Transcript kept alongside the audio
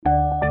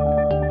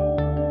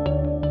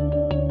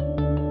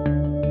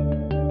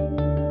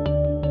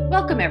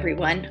Welcome,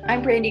 everyone.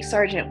 I'm Brandy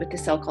Sargent with the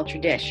Cell Culture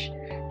Dish.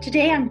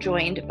 Today I'm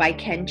joined by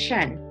Ken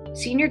Chen,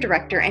 Senior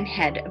Director and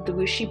Head of the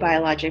WuXi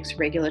Biologics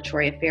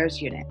Regulatory Affairs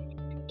Unit.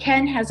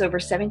 Ken has over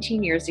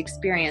 17 years'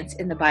 experience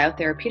in the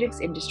biotherapeutics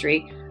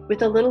industry,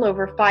 with a little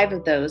over 5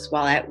 of those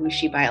while at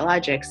WuXi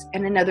Biologics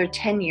and another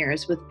 10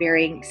 years with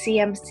varying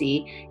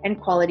CMC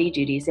and quality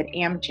duties at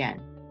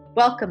Amgen.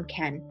 Welcome,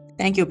 Ken.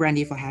 Thank you,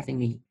 Brandy, for having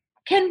me.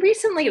 Ken,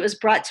 recently it was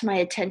brought to my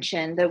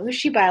attention that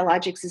WuXi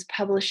Biologics is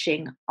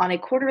publishing on a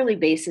quarterly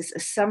basis a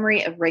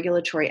summary of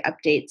regulatory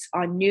updates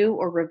on new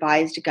or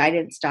revised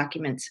guidance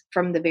documents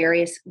from the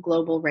various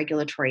global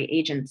regulatory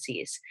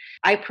agencies.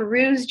 I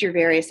perused your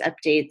various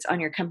updates on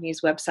your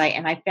company's website,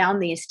 and I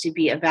found these to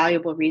be a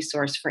valuable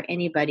resource for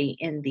anybody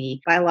in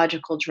the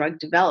biological drug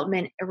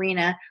development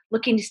arena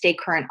looking to stay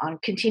current on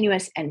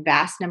continuous and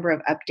vast number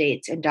of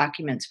updates and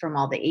documents from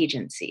all the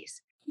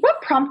agencies.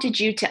 What prompted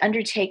you to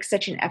undertake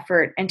such an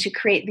effort and to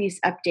create these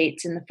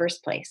updates in the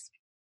first place?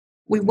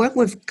 We work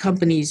with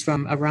companies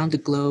from around the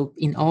globe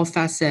in all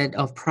facets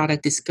of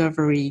product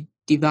discovery,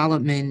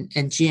 development,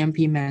 and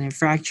GMP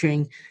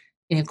manufacturing,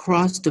 and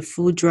across the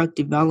full drug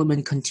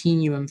development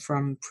continuum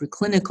from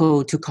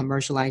preclinical to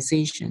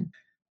commercialization.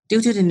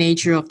 Due to the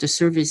nature of the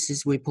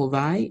services we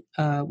provide,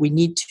 we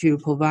need to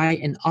provide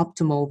an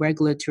optimal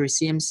regulatory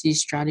CMC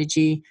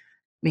strategy,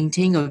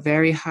 maintain a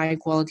very high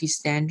quality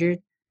standard,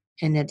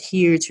 and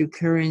adhere to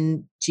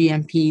current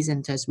GMPs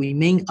and thus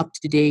remain up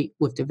to date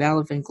with the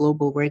relevant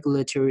global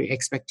regulatory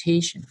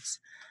expectations.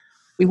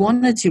 We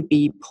wanted to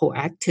be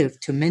proactive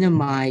to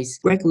minimize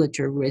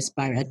regulatory risk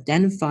by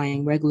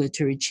identifying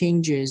regulatory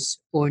changes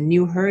or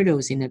new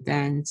hurdles in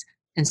advance.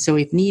 And so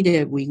if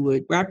needed, we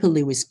would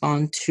rapidly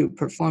respond to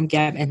perform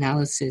gap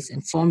analysis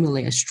and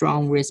formulate a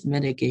strong risk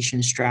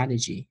mitigation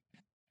strategy.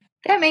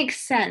 That makes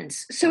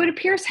sense. So it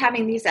appears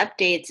having these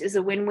updates is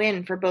a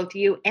win-win for both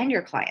you and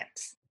your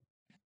clients.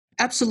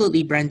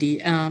 Absolutely, Brandy.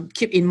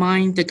 Keep in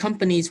mind the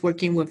companies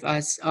working with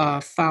us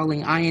are filing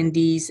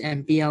INDs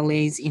and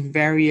BLAs in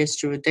various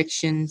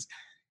jurisdictions,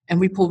 and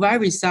we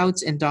provide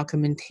results and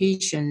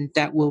documentation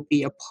that will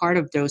be a part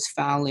of those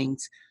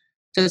filings.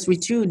 Thus, we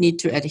too need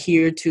to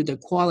adhere to the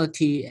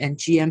quality and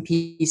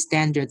GMP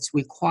standards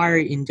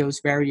required in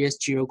those various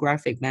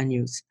geographic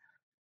menus.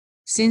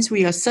 Since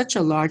we are such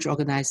a large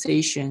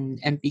organization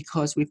and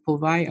because we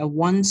provide a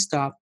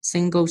one-stop,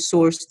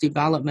 single-source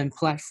development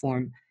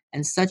platform,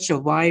 and such a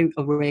wide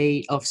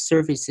array of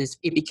services,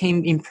 it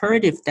became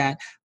imperative that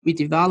we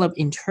develop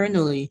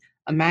internally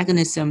a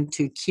mechanism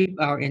to keep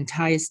our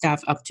entire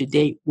staff up to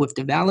date with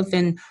the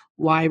relevant,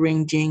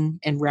 wide-ranging,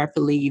 and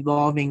rapidly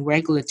evolving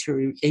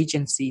regulatory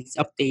agencies'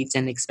 updates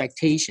and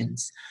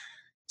expectations.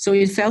 So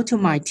it fell to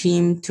my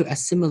team to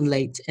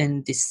assimilate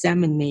and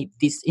disseminate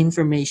this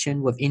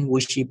information within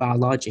WuXi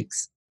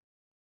Biologics.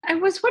 I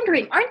was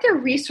wondering, aren't there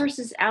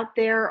resources out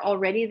there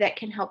already that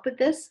can help with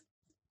this?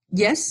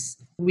 Yes,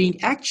 we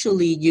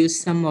actually use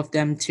some of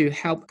them to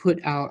help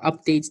put our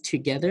updates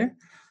together,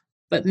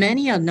 but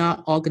many are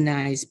not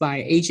organized by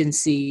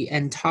agency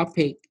and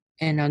topic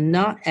and are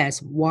not as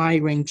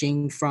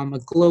wide-ranging from a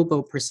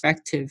global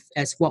perspective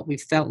as what we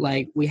felt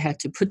like we had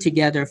to put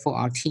together for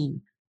our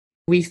team.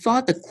 We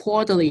thought the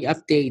quarterly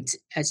update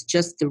as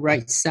just the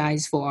right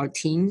size for our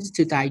teams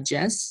to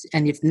digest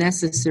and if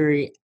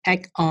necessary,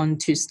 act on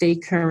to stay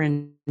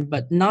current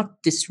but not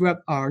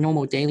disrupt our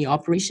normal daily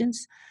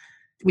operations.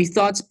 We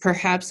thought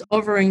perhaps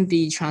offering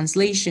the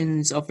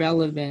translations of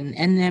relevant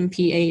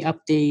NMPA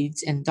updates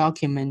and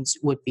documents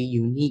would be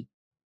unique.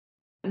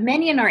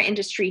 Many in our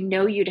industry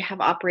know you to have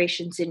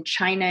operations in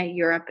China,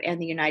 Europe, and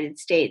the United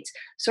States.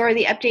 So are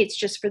the updates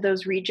just for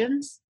those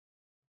regions?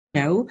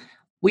 No,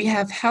 we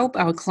have helped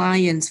our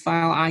clients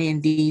file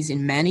INDs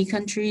in many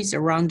countries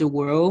around the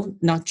world,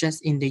 not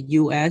just in the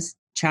US,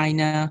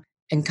 China,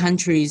 and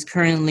countries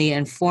currently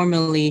and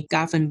formerly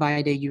governed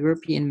by the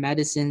European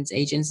Medicines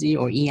Agency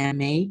or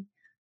EMA.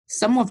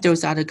 Some of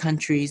those other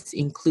countries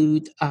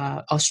include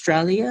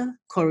Australia,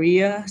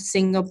 Korea,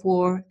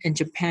 Singapore, and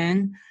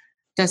Japan.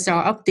 Thus,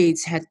 our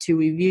updates had to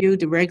review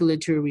the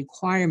regulatory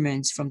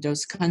requirements from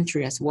those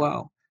countries as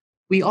well.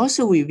 We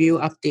also review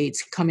updates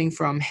coming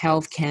from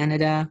Health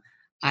Canada,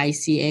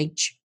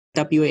 ICH,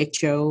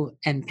 WHO,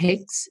 and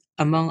PICS,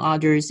 among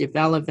others if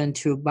relevant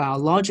to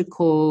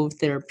biological,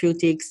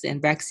 therapeutics,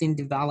 and vaccine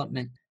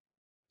development.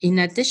 In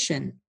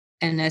addition,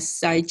 and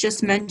as I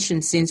just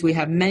mentioned, since we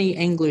have many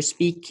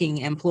English-speaking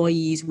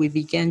employees, we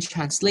began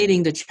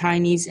translating the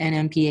Chinese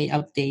NMPA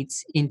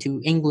updates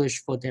into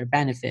English for their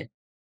benefit.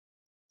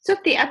 So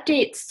if the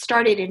updates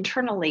started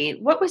internally,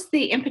 what was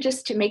the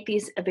impetus to make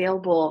these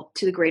available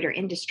to the greater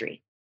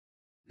industry?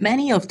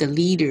 Many of the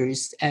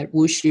leaders at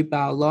WuXi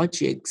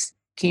Biologics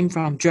came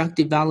from drug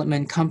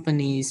development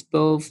companies,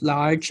 both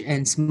large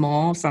and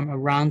small, from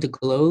around the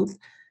globe.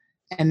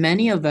 And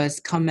many of us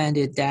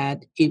commented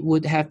that it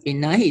would have been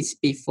nice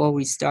before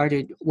we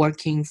started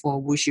working for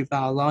WuXi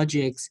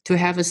Biologics to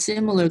have a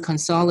similar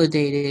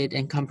consolidated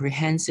and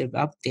comprehensive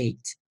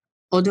update.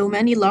 Although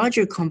many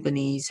larger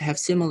companies have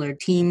similar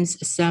teams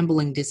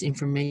assembling this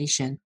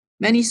information,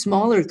 many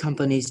smaller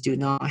companies do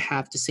not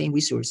have the same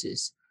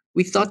resources.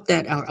 We thought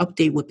that our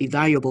update would be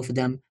valuable for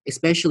them,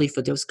 especially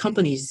for those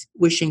companies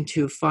wishing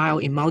to file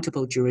in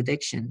multiple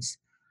jurisdictions.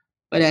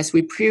 But as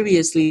we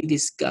previously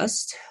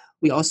discussed,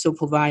 we also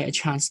provide a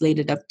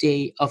translated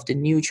update of the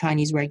new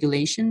Chinese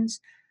regulations.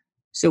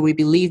 So we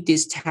believe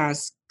this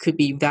task could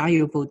be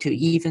valuable to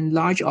even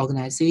large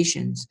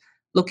organizations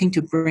looking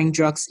to bring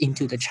drugs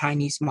into the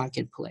Chinese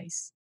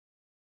marketplace.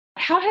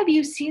 How have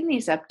you seen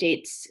these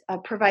updates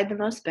provide the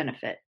most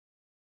benefit?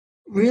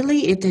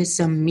 Really, it is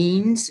a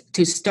means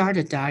to start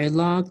a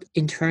dialogue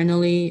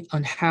internally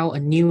on how a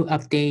new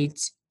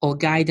update or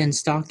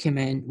guidance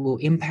document will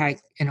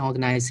impact an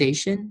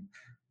organization.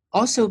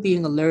 Also,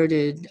 being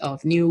alerted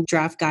of new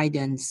draft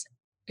guidance,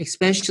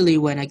 especially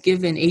when a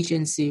given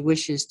agency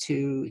wishes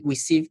to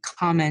receive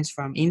comments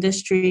from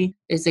industry,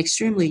 is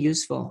extremely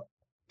useful.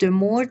 The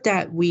more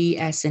that we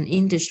as an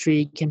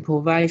industry can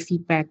provide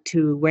feedback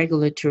to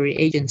regulatory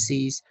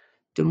agencies,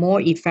 the more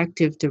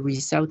effective the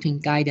resulting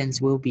guidance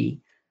will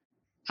be.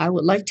 I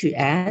would like to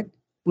add,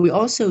 we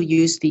also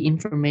use the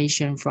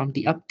information from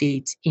the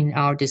updates in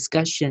our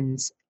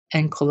discussions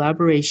and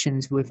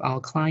collaborations with our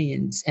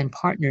clients and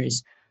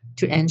partners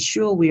to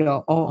ensure we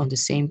are all on the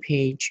same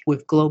page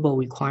with global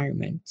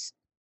requirements.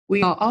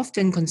 We are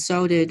often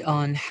consulted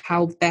on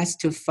how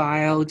best to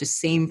file the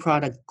same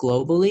product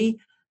globally,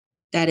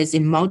 that is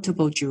in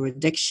multiple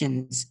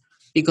jurisdictions,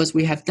 because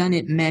we have done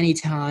it many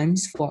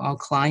times for our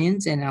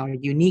clients and our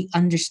unique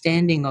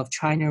understanding of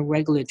China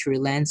regulatory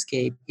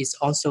landscape is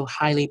also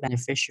highly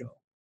beneficial.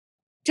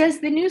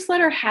 Does the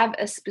newsletter have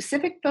a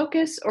specific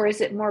focus or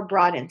is it more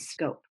broad in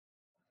scope?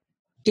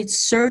 It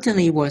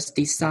certainly was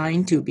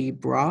designed to be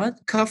broad,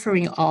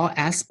 covering all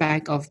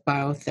aspects of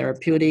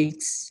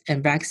biotherapeutics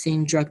and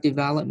vaccine drug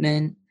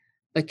development.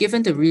 But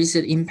given the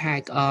recent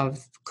impact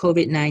of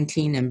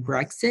COVID-19 and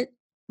Brexit,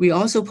 we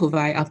also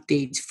provide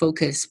updates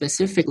focused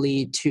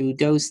specifically to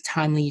those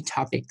timely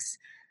topics.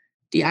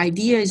 The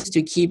idea is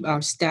to keep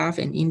our staff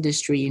and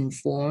industry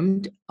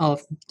informed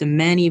of the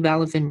many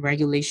relevant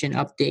regulation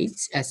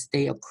updates as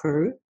they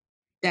occur.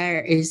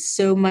 There is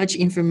so much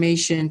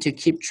information to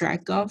keep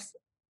track of.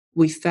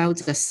 We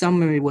felt a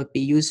summary would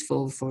be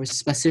useful for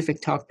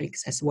specific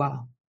topics as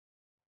well.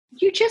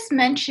 You just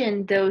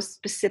mentioned those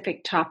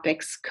specific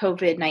topics,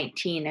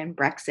 COVID-19 and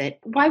Brexit.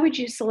 Why would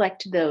you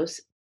select those?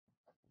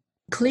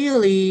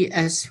 Clearly,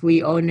 as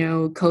we all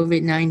know,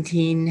 COVID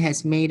 19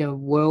 has made a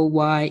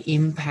worldwide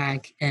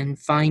impact, and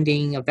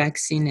finding a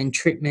vaccine and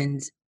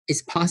treatment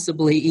is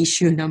possibly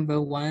issue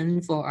number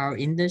one for our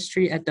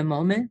industry at the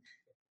moment.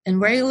 And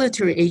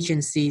regulatory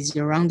agencies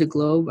around the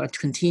globe are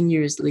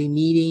continuously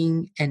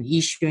meeting and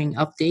issuing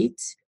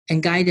updates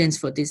and guidance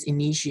for this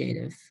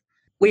initiative.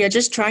 We are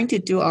just trying to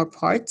do our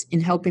part in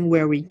helping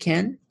where we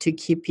can to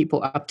keep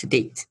people up to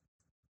date.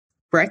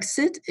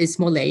 Brexit is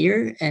more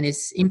layered and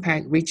its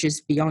impact reaches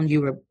beyond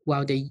Europe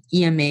while the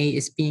EMA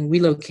is being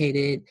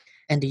relocated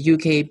and the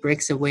UK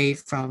breaks away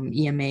from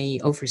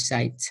EMA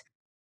oversight.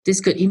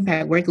 This could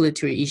impact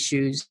regulatory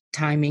issues,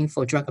 timing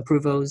for drug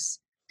approvals,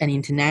 and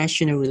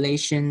international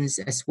relations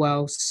as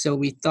well. So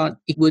we thought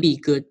it would be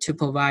good to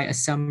provide a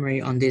summary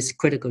on this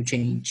critical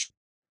change.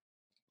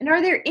 And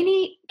are there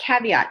any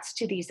caveats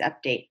to these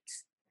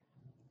updates?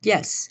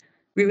 Yes,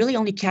 we really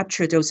only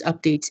capture those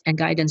updates and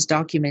guidance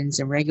documents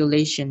and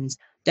regulations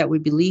that we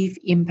believe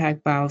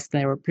impact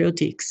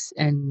biotherapeutics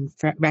and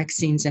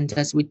vaccines, and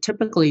thus we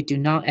typically do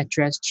not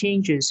address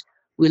changes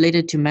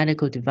related to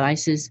medical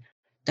devices,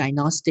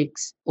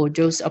 diagnostics, or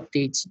those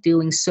updates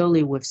dealing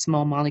solely with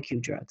small molecule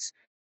drugs.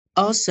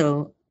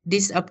 Also,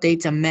 these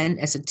updates are meant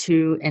as a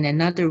tool and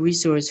another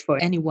resource for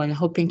anyone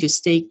hoping to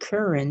stay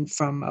current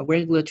from a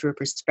regulatory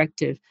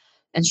perspective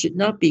and should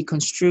not be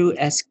construed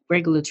as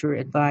regulatory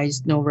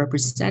advice nor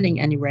representing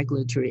any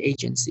regulatory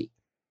agency.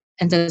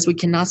 And thus, we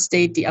cannot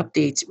state the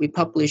updates we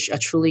publish are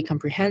truly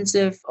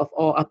comprehensive of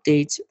all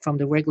updates from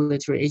the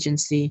regulatory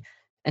agency,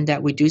 and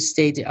that we do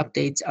state the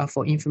updates are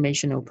for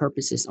informational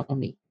purposes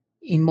only.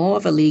 In more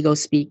of a legal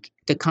speak,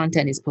 the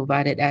content is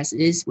provided as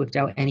is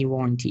without any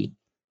warranty.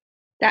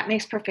 That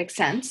makes perfect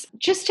sense.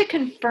 Just to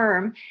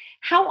confirm,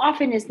 how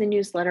often is the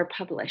newsletter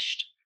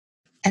published?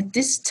 At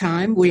this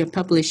time, we are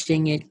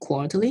publishing it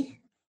quarterly.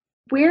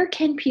 Where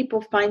can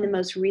people find the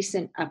most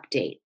recent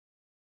update?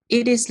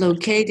 It is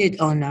located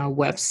on our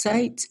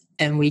website,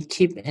 and we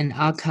keep an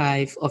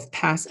archive of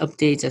past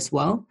updates as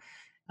well.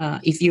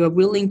 If you are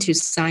willing to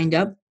sign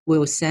up,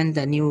 we'll send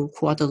the new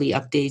quarterly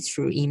updates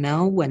through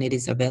email when it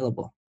is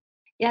available.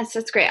 Yes,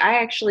 that's great.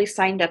 I actually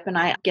signed up and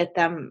I get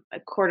them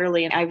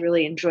quarterly, and I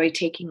really enjoy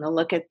taking a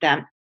look at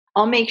them.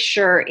 I'll make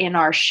sure in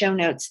our show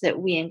notes that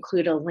we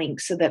include a link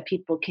so that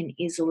people can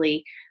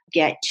easily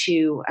get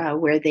to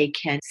where they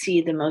can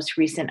see the most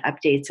recent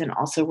updates and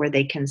also where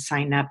they can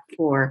sign up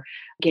for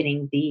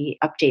getting the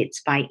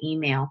updates by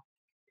email.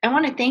 I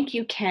want to thank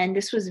you, Ken.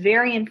 This was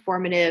very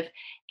informative,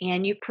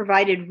 and you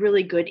provided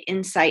really good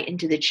insight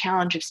into the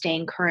challenge of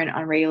staying current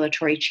on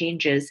regulatory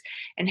changes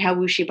and how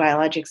Wuxi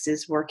Biologics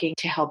is working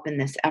to help in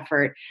this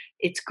effort.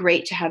 It's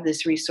great to have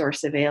this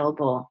resource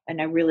available, and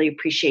I really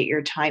appreciate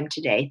your time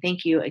today.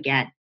 Thank you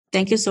again.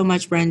 Thank you so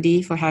much,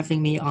 Brandy, for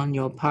having me on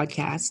your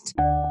podcast.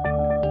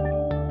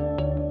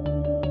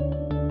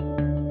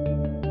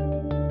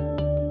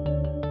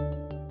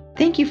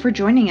 Thank you for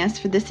joining us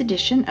for this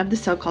edition of the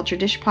Cell Culture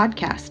Dish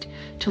podcast.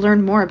 To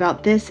learn more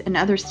about this and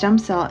other stem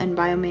cell and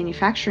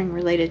biomanufacturing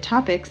related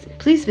topics,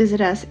 please visit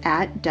us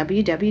at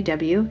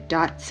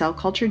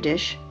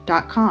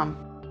www.cellculturedish.com.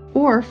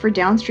 Or for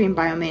downstream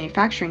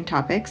biomanufacturing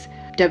topics,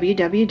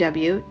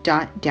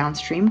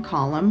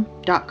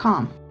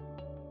 www.downstreamcolumn.com.